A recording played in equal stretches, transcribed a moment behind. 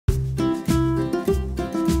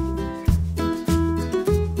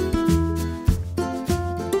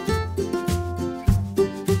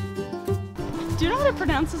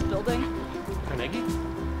pronounce this building? Carnegie?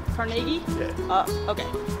 Carnegie? Yeah. Okay.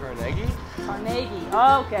 Carnegie? Carnegie.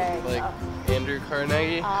 Okay. Like Andrew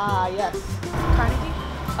Carnegie? Yes. Carnegie?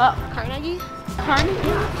 Carnegie?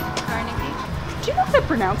 Carnegie? Do you know how to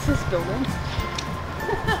pronounce this building?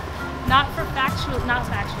 Not factual.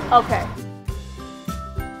 Okay.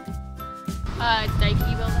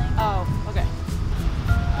 Dikey building. Oh, okay.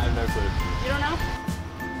 I have no clue. You don't know?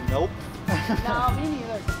 Nope. No, me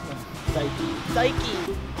neither. Dikey. Dikey.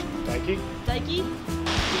 Dikey? Dikey?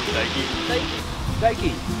 Dikey. Dikey.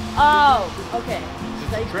 Dikey. Oh, okay. Is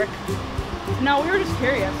this a trick? No, we were just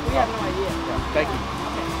curious. We have no idea. Yeah, Dikey.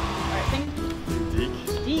 Okay. Alright, think. Deek.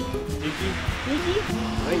 Deek. Deeky? Deeky?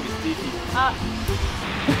 I think it's Deeky.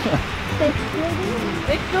 Big building?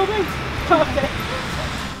 Big building? Okay.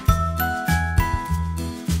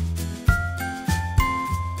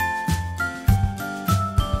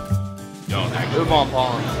 Ubon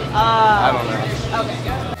Pond. I don't know. Okay.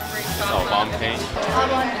 Oh, bomb paint.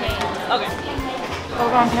 Okay.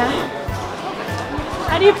 Ogon Paint?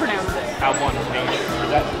 How do you pronounce it? Albon paint.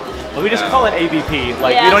 Well, we just call it ABP.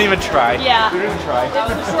 Like, we don't even try. Yeah. We don't even try. It's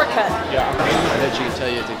a shortcut. Yeah. I bet you can tell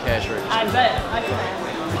you it's a cash register. I bet. I can.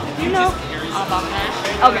 Do you know?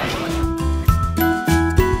 Okay.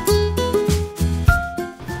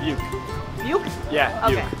 Buke. Buke? Yeah,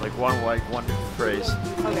 Okay. Buke. Like one phrase.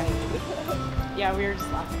 Okay. Yeah, we were just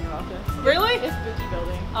laughing about this. Really? It's Spooky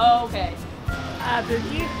building. Oh, okay.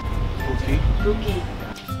 Spooky? Bookie? Bookie.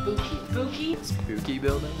 Spooky. Bookie? Spooky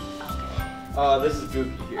building? This is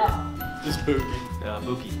Bookie here. Oh. Just Bookie. Yeah,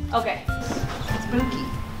 Bookie. Okay. Spooky.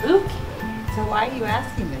 Bookie. So why are you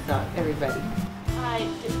asking this of everybody?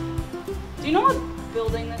 Do you know what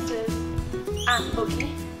building this is? Spooky.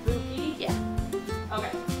 Bookie? Yeah.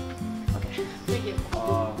 Okay. Okay. Thank you.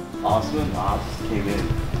 Osman Ops came in.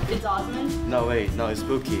 It's Osmond? No, wait, no, it's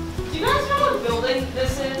Bookie. Do you guys know what building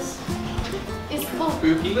this is? It's cool.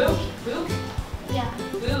 Bookie? Book? Book? Yeah.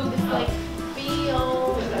 Book. It's like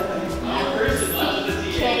B-O-U-C-K.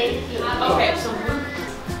 Okay, so Book.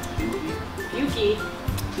 Yuki.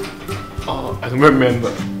 Oh, I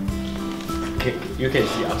remember. Okay, you can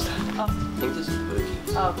see outside. Oh. I think this is Bookie.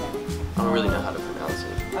 Okay. I don't really know how to pronounce it.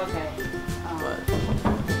 Okay. But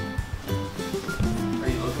are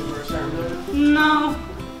you looking for a certain building? No.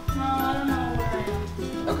 No, I don't know where I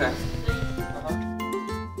am. Okay.